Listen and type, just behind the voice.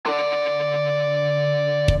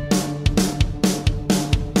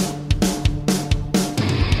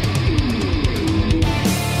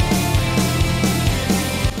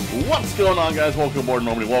going on, guys? Welcome aboard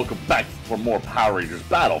Normandy. Welcome back for more Power Rangers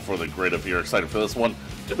Battle for the Grid. If you're excited for this one,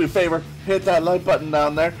 do me a favor, hit that like button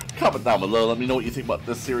down there, comment down below, let me know what you think about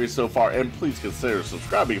this series so far, and please consider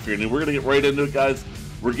subscribing if you're new. We're gonna get right into it, guys.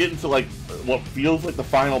 We're getting to like what feels like the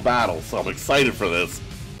final battle, so I'm excited for this.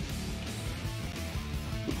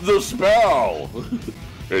 The spell!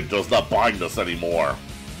 It does not bind us anymore.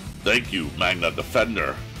 Thank you, Magna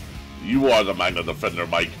Defender. You are the Magna Defender,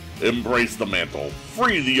 Mike. Embrace the mantle,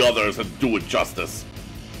 free the others, and do it justice.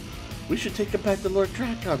 We should take it back to Lord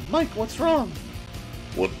Drakon. Mike, what's wrong?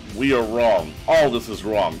 What? We are wrong. All this is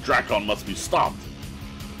wrong. Drakon must be stopped.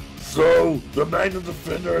 So, the Magna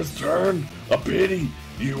Defender has turned? A pity.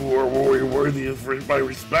 You were worthy of my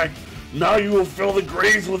respect. Now you will fill the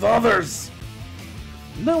graves with others.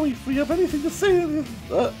 Now if we have anything to say,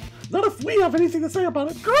 not if we have anything to say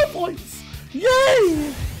about it. Girl points!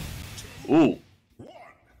 Yay! Ooh.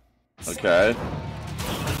 Okay.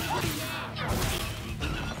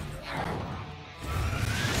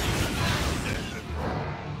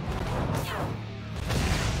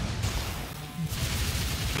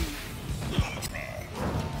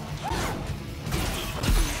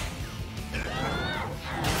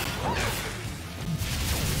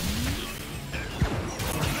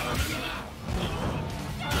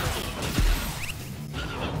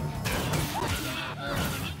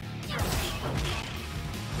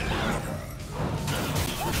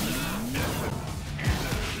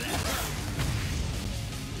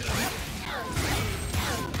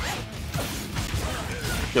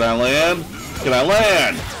 Can I land? Can I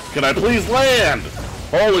land? Can I please land?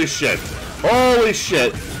 Holy shit. Holy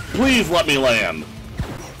shit. Please let me land.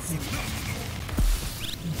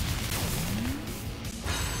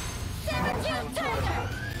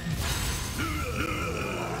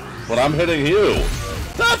 But I'm hitting you.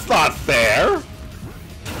 That's not fair.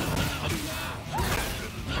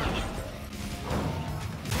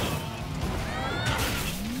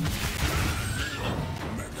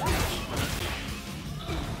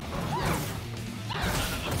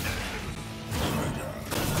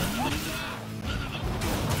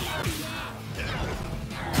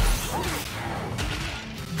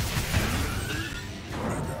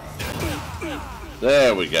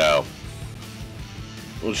 There we go.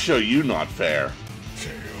 We'll show you not fair,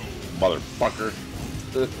 motherfucker.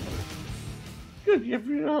 Good,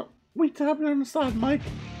 we tap you on the side, Mike.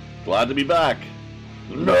 Glad to be back.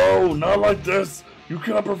 No, not like this. You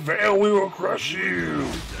cannot prevail. We will crush you.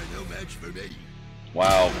 No match for me.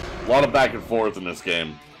 Wow, a lot of back and forth in this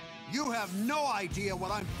game. You have no idea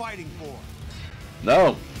what I'm fighting for.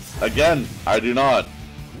 No, again, I do not.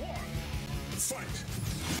 Fight.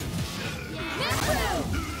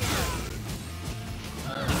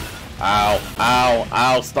 Ow, ow,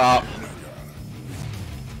 ow, stop.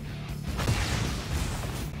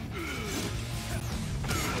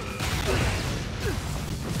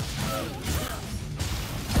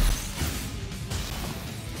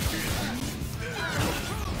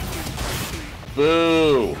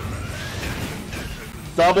 Boo.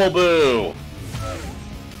 Double boo.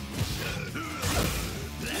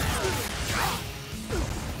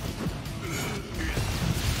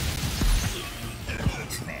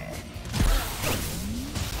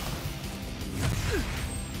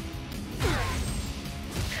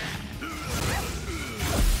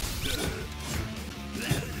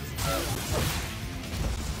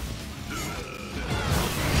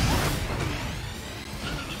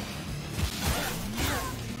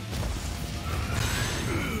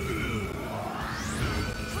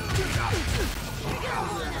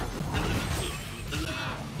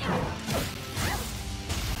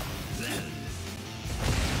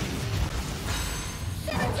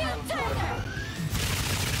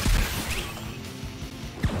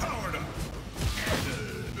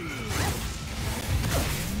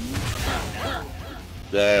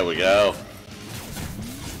 There we go.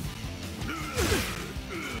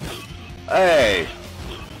 Hey!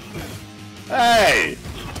 Hey!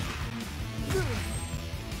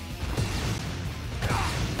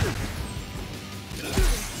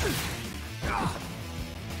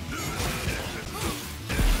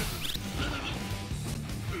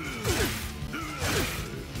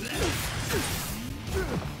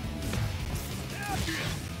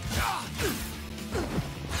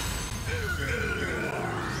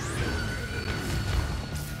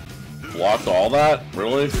 Blocked all that?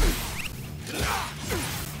 Really?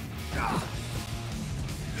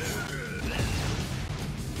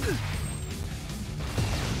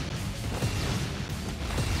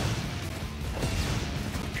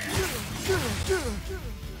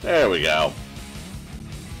 There we go.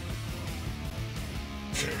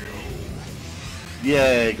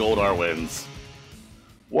 Yay, Goldar wins.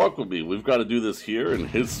 Walk with me. We've got to do this here in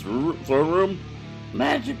his throne room.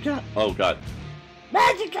 Magic gun. Oh, God.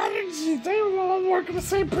 Magic energy. They all work on the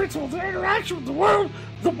same principle. Their interaction with the world,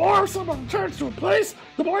 the more someone returns to a place,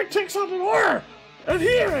 the more it takes on an aura. And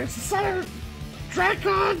here, it's the center of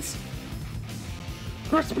Dracons.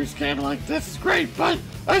 Recipe scanning like this is great, but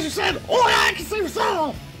as you said, only I can save us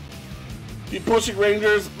all. Keep pushing,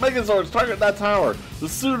 Rangers. Megazords, target that tower. The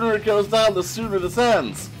sooner it goes down, the sooner this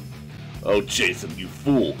ends. Oh, Jason, you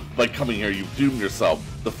fool. By coming here, you've doomed yourself.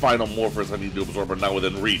 The final Morphers I need to absorb are now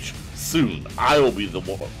within reach. Soon, I will be the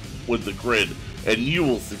one with the grid, and you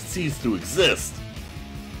will cease to exist.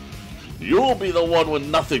 You'll be the one with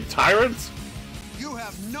nothing, tyrant. You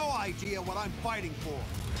have no idea what I'm fighting for.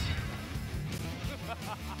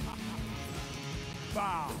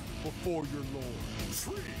 Bow before your lord.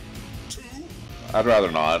 3, 2, I'd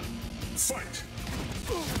rather not. fight!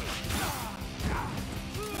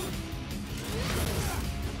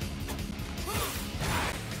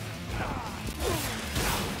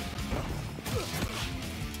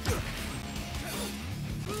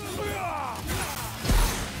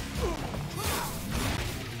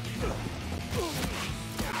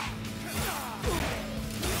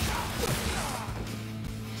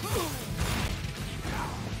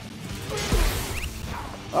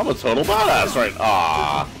 I'm a total badass, right?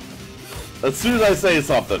 Ah. As soon as I say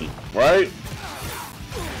something, right?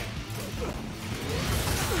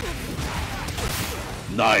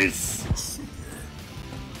 Nice.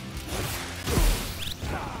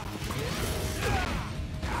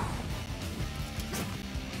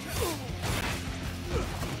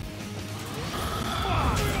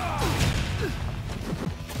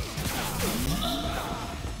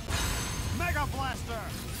 Mega Blaster!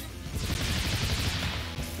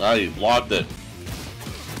 Ah, you blocked it.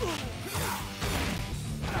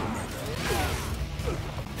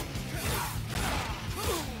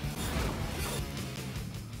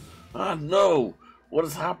 Ah, no! What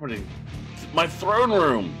is happening? My throne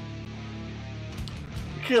room!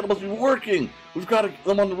 You can't let me be working! We've got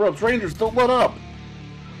them on the ropes. Rangers, don't let up!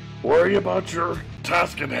 Worry about your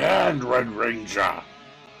task in hand, Red Ranger!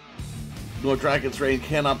 Your Dragon's reign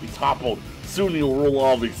cannot be toppled. Soon you'll rule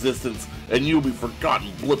all of existence, and you'll be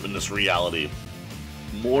forgotten blip in this reality.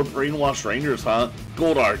 More brainwashed Rangers, huh?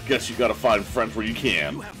 Goldar, guess you gotta find friends where you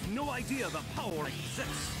can. You have no idea the power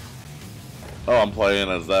exists. Oh, I'm playing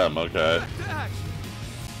as them, okay.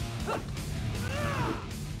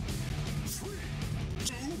 3,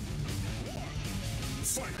 2, 1,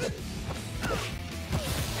 fight!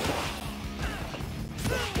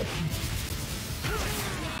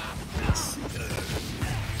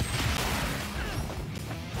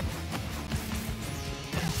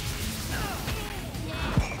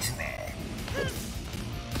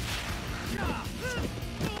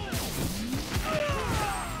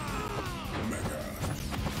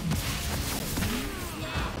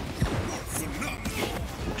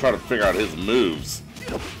 Trying to figure out his moves.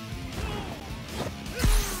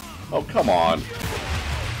 Oh, come on.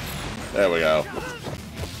 There we go.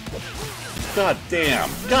 God damn.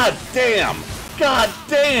 God damn. God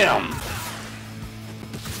damn.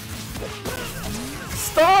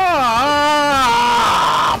 Stop!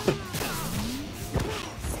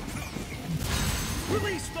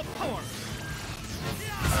 Release the power!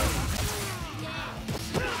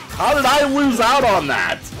 How did I lose out on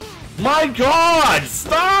that? My God!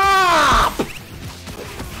 Stop!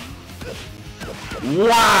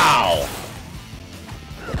 Wow!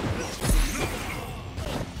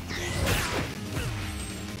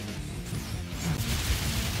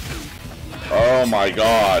 Oh my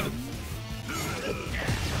God!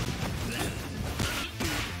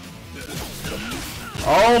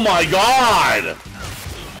 Oh my God!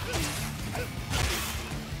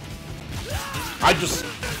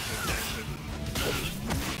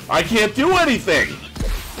 I can't do anything!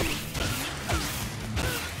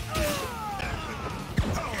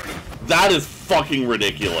 That is fucking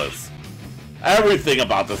ridiculous. Everything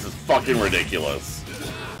about this is fucking ridiculous.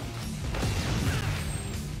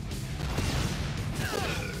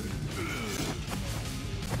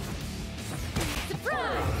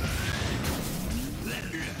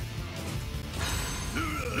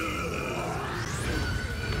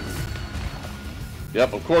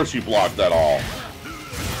 Yep, of course you blocked that all.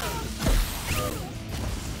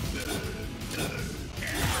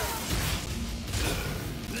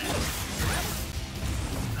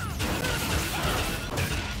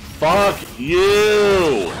 Fuck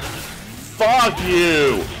you! Fuck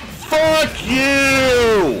you! Fuck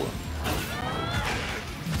you!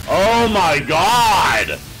 Oh my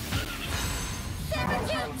God!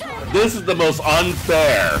 This is the most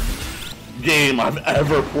unfair game I've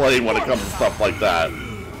ever played when it comes to stuff like that.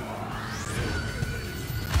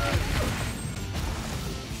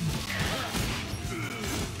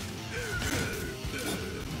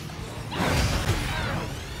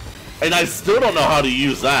 And I still don't know how to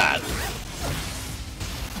use that.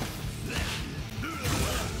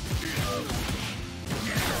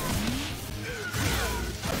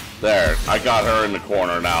 There, I got her in the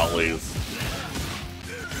corner now at least.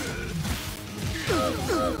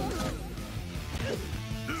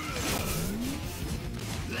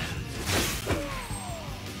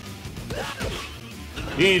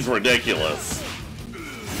 He's ridiculous.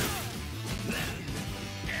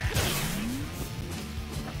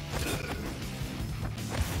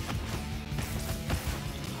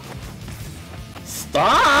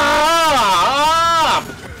 Stop!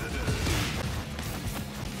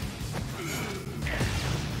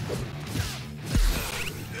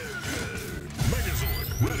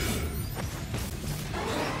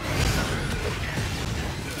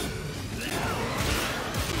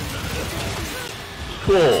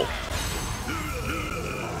 Cool.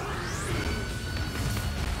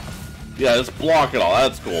 Yeah, just block it all.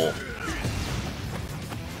 That's cool.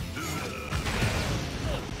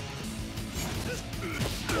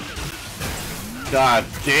 God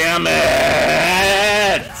damn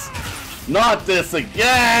it! Not this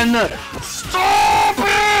again! Stop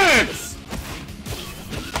it!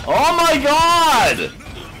 Oh my god!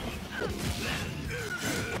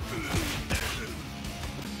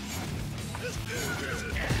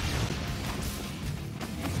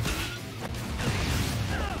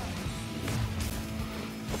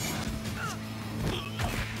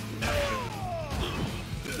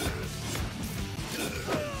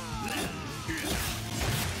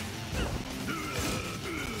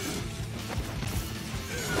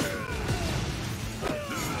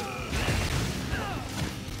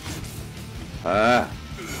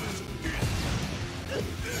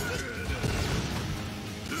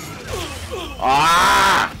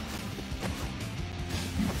 Ah!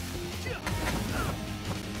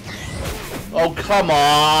 Oh, come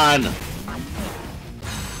on!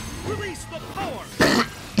 Release the power.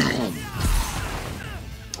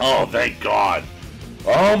 Oh, thank God!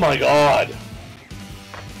 Oh my God!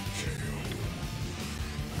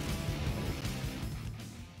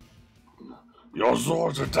 Your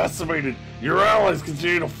Zords are decimated. Your allies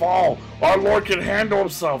continue to fall. Our Lord can handle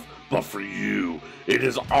himself, but for you, it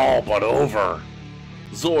is all but over.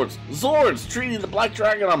 Zords! Zords! Treating the Black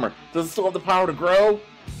Dragon armor. Does it still have the power to grow?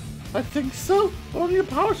 I think so. Only a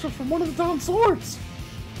power shot from one of the down swords.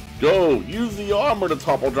 Go! Use the armor to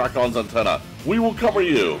topple Dracon's antenna. We will cover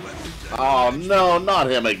you. Oh no, not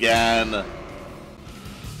him again.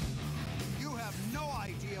 You have no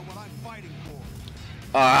idea what I'm fighting for.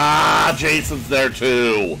 Ah, Jason's there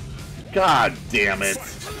too. God damn it.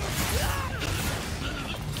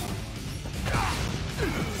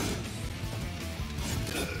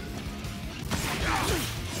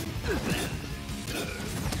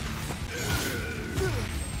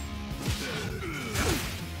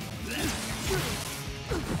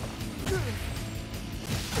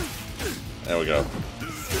 There we go.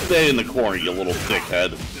 Stay in the corner, you little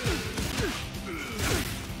dickhead.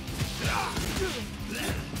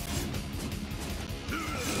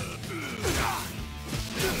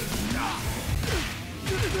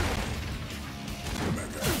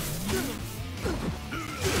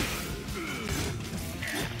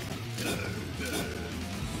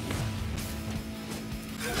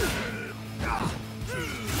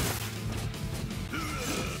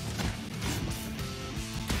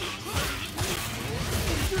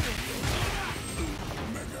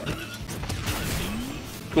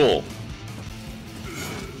 Cool.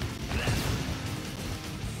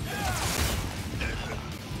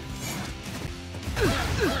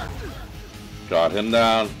 Got him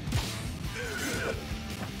down.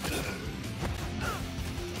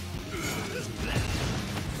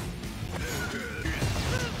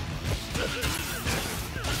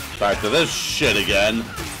 Back to this shit again.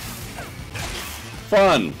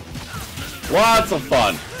 Fun. Lots of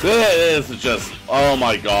fun. This is just, oh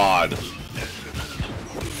my god.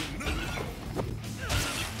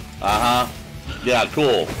 Uh-huh. Yeah,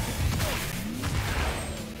 cool.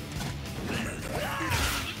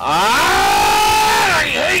 Ah! I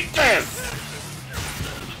hate this!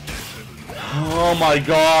 Oh my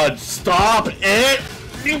god, stop it!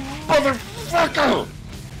 You motherfucker!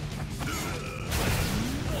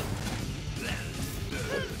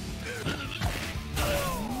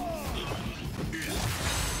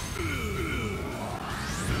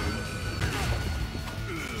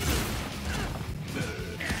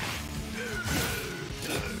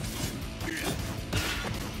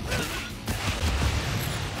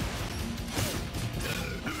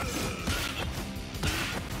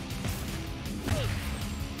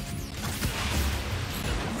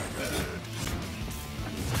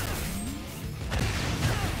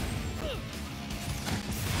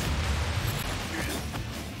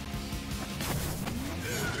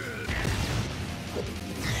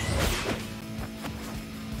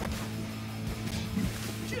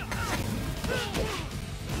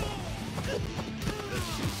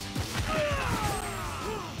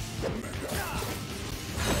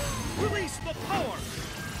 Release the power!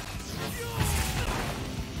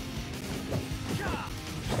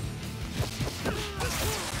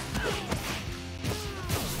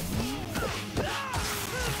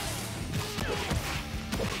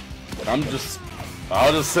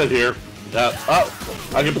 I'll just sit here. Oh,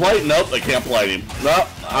 I can play? Nope, I can't play him. Nope,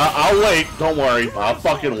 I'll wait. Don't worry. I'll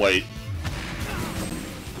fucking wait.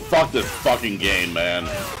 Fuck this fucking game, man.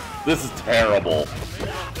 This is terrible.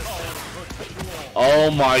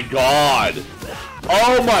 Oh my god.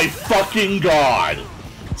 Oh my fucking god.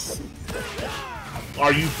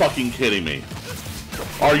 Are you fucking kidding me?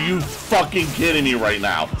 Are you fucking kidding me right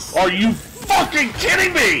now? Are you fucking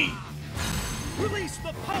kidding me? Release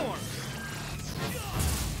the power!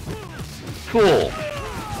 Cool.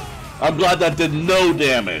 I'm glad that did no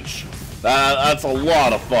damage. That's a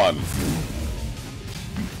lot of fun.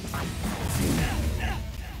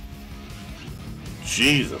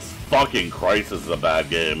 Jesus fucking Christ, this is a bad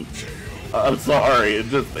game. I'm sorry, it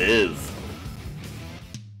just is.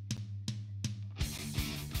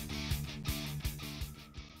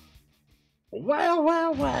 Well,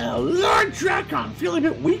 Lord Drakon, feeling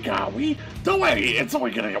a bit weak, are we? Don't worry, it's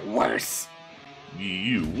only gonna get worse.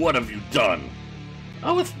 You, what have you done?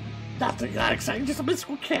 Oh, it's nothing that exciting, just a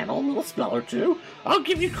mystical candle, a little spell or two. I'll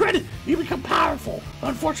give you credit, you become powerful.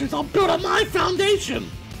 Unfortunately, I'll build on my foundation.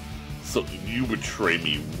 So, you betray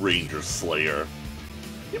me, Ranger Slayer.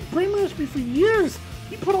 You brainwashed me for years.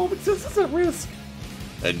 You put all of existence at risk.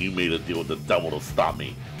 And you made a deal with the devil to stop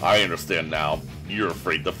me. I understand now. You're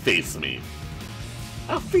afraid to face me.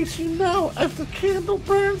 I'll face you now as the candle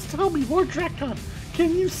burns. Tell me, Lord Drakon,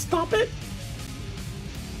 can you stop it?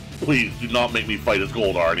 Please do not make me fight as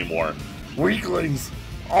Goldar anymore. Weaklings,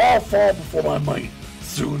 all fall before my might.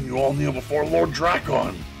 Soon you all kneel before Lord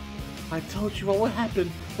Drakon. I told you what will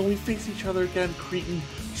happen when we face each other again, Cretan.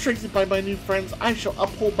 Strengthened by my new friends, I shall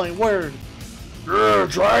uphold my word.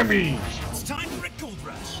 Try me! It's time for a Gold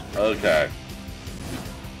Rush! Okay.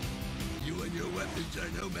 You and your weapons are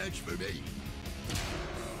no match for me.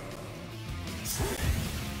 3,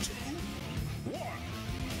 2, 1,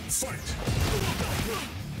 fight!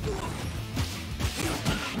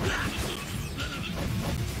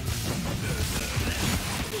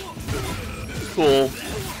 Cool.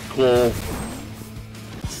 Cool.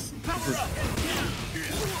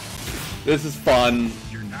 This is fun.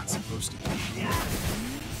 You're not supposed to. It's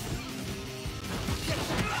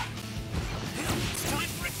time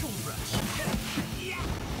for a Gold Rush.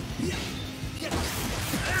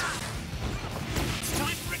 It's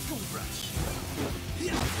time for a Gold Rush.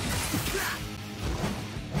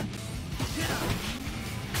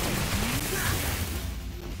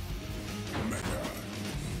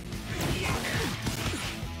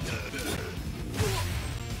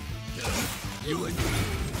 You and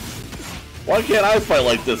Why can't I fight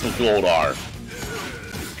like this with Goldar?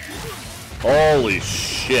 Holy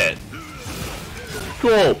shit.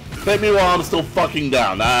 Cool. Hit me while I'm still fucking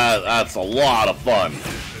down. That's a lot of fun.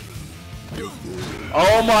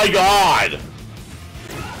 Oh my god!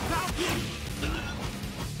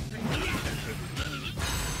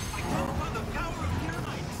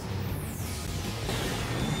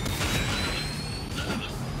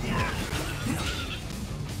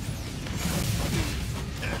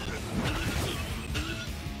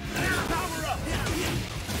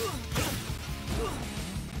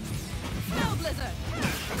 Snow Blizzard!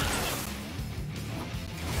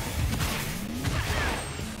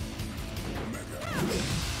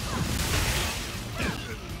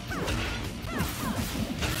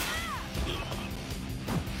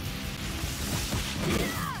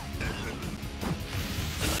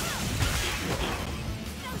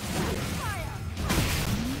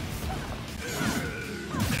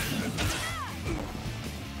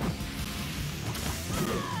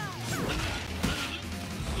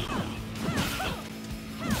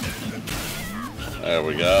 There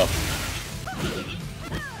we go.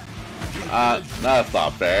 That's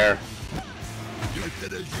not fair.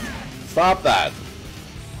 Stop that.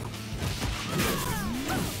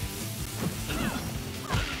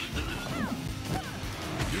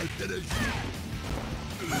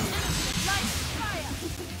 Light Fire!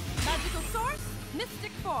 Magical Source,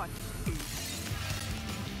 Mystic Force!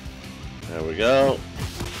 There we go.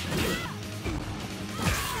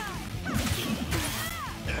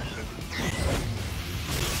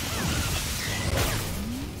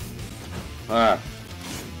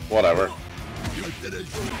 Whatever.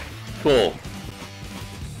 Cool.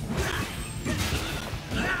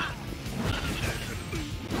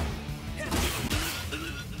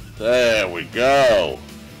 There we go.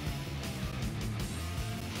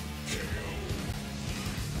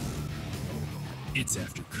 It's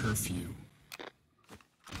after curfew.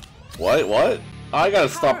 What? I gotta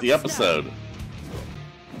stop the episode.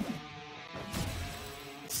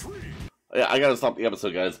 Yeah, I gotta stop the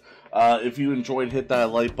episode, guys. If you enjoyed, hit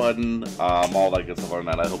that like button. All that good stuff on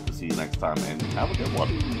that. I hope to see you next time, and have a good one.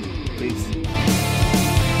 Peace.